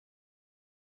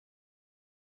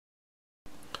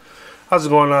How's it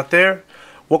going out there?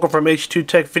 Welcome from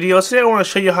H2TechVideos. Today I want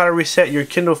to show you how to reset your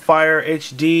Kindle Fire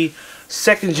HD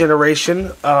second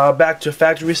generation back to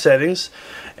factory settings.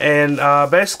 And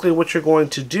basically what you're going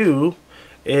to do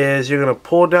is you're going to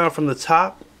pull down from the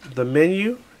top the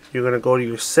menu. You're going to go to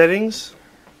your settings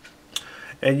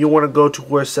and you want to go to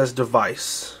where it says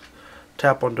device.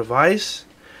 Tap on device,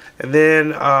 and then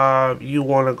you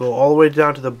want to go all the way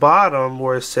down to the bottom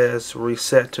where it says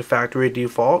reset to factory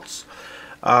defaults.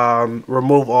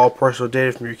 Remove all personal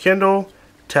data from your Kindle.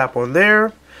 Tap on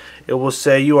there. It will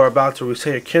say you are about to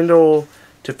reset your Kindle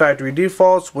to factory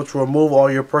defaults, which will remove all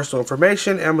your personal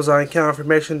information, Amazon account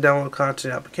information, download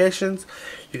content, applications.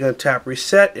 You're going to tap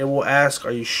reset. It will ask,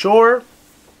 are you sure?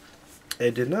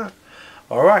 It did not.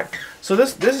 Alright, so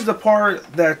this is the part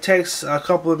that takes a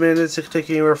couple of minutes. It can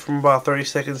take anywhere from about 30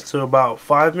 seconds to about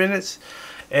 5 minutes.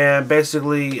 And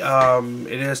basically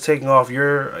it is taking off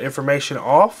your information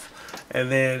off,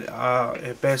 and then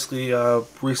it basically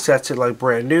resets it like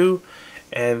brand new.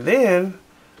 And then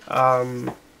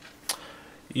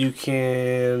you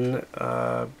can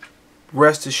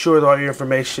rest assured that all your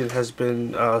information has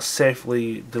been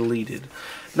safely deleted.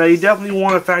 Now you definitely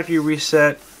want a factory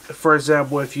reset. For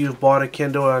example, if you've bought a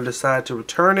Kindle and decide to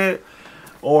return it,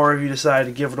 or if you decide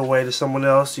to give it away to someone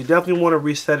else, you definitely want to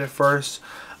reset it first.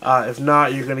 If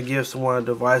not, you're going to give someone a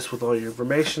device with all your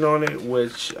information on it,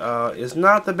 which is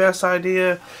not the best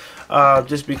idea,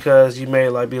 just because you may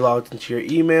be logged into your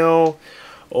email,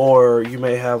 or you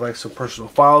may have some personal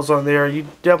files on there. You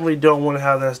definitely don't want to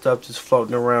have that stuff just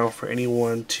floating around for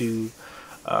anyone to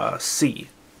see.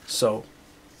 So,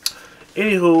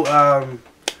 anywho,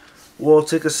 we'll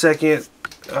take a second.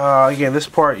 Again, this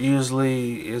part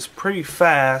usually is pretty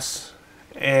fast,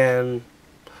 and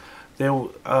then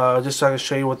just so I can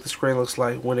show you what the screen looks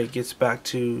like when it gets back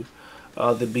to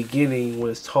the beginning,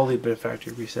 when it's totally been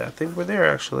factory reset. I think we're there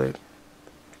actually.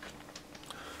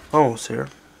 Almost here.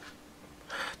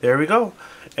 There we go.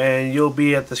 And you'll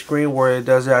be at the screen where it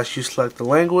does ask you select the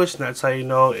language, and that's how you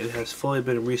know it has fully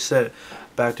been reset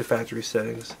back to factory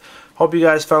settings. Hope you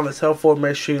guys found this helpful.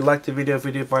 Make sure you like the video if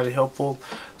you did find it helpful.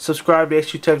 Subscribe to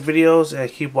H2TechVideos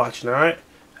and keep watching, alright?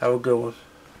 Have a good one.